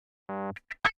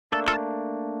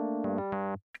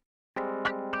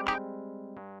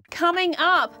Coming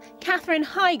up, Katherine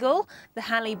Heigl, the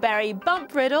Halle Berry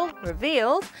bump riddle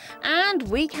revealed, and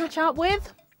we catch up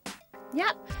with,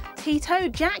 yep, Tito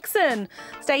Jackson.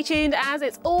 Stay tuned as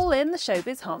it's all in the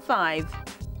Showbiz Hot 5.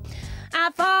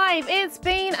 At 5, it's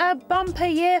been a bumper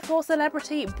year for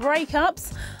celebrity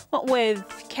breakups. What with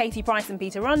Katie Price and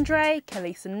Peter Andre,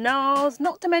 Khalees and Nas,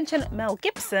 not to mention Mel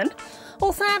Gibson.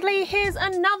 Well, sadly, here's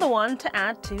another one to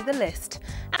add to the list.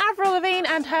 Avril Lavigne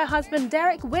and her husband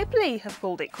Derek Whibley have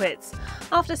called it quits.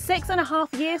 After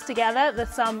 6.5 years together, the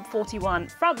Sum 41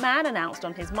 frontman announced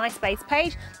on his MySpace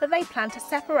page that they plan to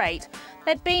separate.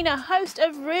 There'd been a host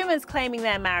of rumours claiming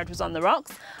their marriage was on the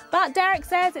rocks, but Derek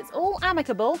says it's all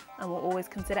amicable and will always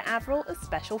consider Avril a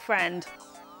special friend.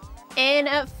 In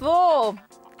at 4,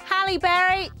 Halle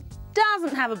Berry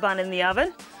doesn't have a bun in the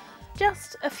oven,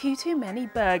 just a few too many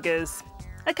burgers.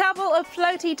 A couple of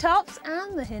floaty tops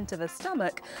and the hint of a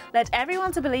stomach led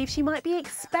everyone to believe she might be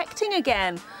expecting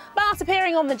again. But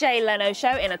appearing on the Jay Leno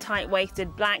show in a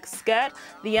tight-waisted black skirt,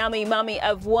 the yummy mummy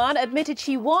of one admitted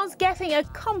she was getting a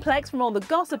complex from all the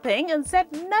gossiping and said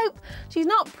nope, she's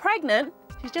not pregnant,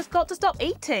 she's just got to stop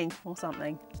eating or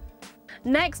something.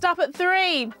 Next up at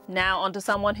 3, now onto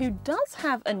someone who does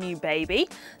have a new baby.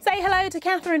 Say hello to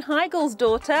Katherine Heigl's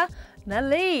daughter,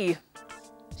 Nali.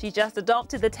 She just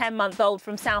adopted the 10-month-old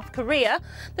from South Korea.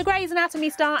 The Grey's Anatomy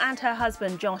star and her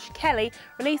husband Josh Kelly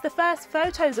released the first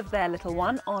photos of their little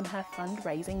one on her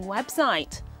fundraising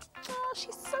website. Oh,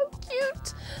 she's so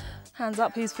cute. Hands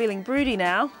up who's feeling broody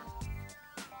now.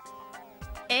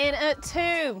 In at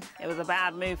 2, it was a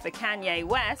bad move for Kanye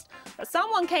West, but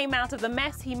someone came out of the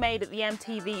mess he made at the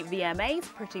MTV VMAs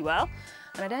pretty well.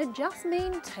 And I don't just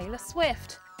mean Taylor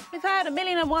Swift. We've heard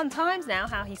 1,000,001 times now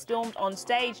how he stormed on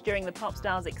stage during the pop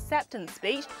star's acceptance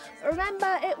speech, but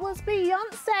remember, it was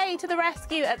Beyoncé to the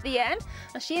rescue at the end,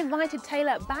 as she invited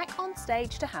Taylor back on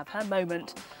stage to have her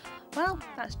moment. Well,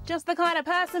 that's just the kind of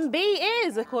person B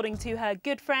is, according to her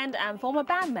good friend and former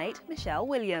bandmate, Michelle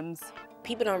Williams.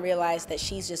 People don't realize that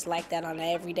she's just like that on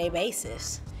an everyday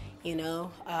basis, you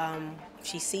know? If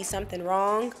she sees something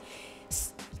wrong,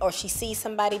 or she sees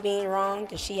somebody being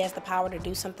wronged and she has the power to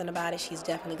do something about it, she's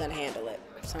definitely going to handle it.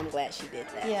 So I'm glad she did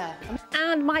that. Yeah.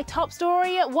 And my top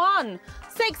story at 1,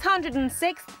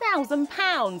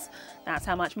 £606,000. That's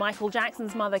how much Michael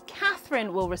Jackson's mother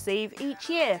Catherine will receive each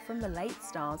year from the late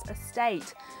star's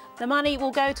estate. The money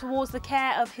will go towards the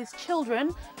care of his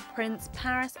children, Prince,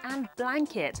 Paris and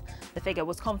Blanket. The figure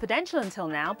was confidential until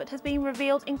now, but has been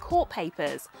revealed in court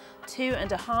papers.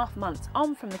 2.5 months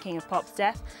on from the King of Pop's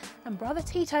death, and brother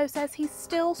Tito says he's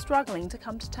still struggling to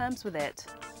come to terms with it.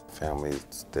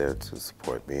 Family's there to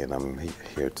support me, and I'm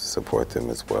here to support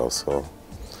them as well, so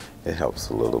it helps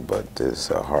a little, but it's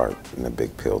a hard and a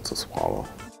big pill to swallow.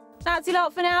 That's your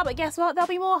lot for now, but guess what? There'll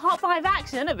be more Hot 5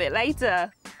 action a bit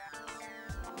later.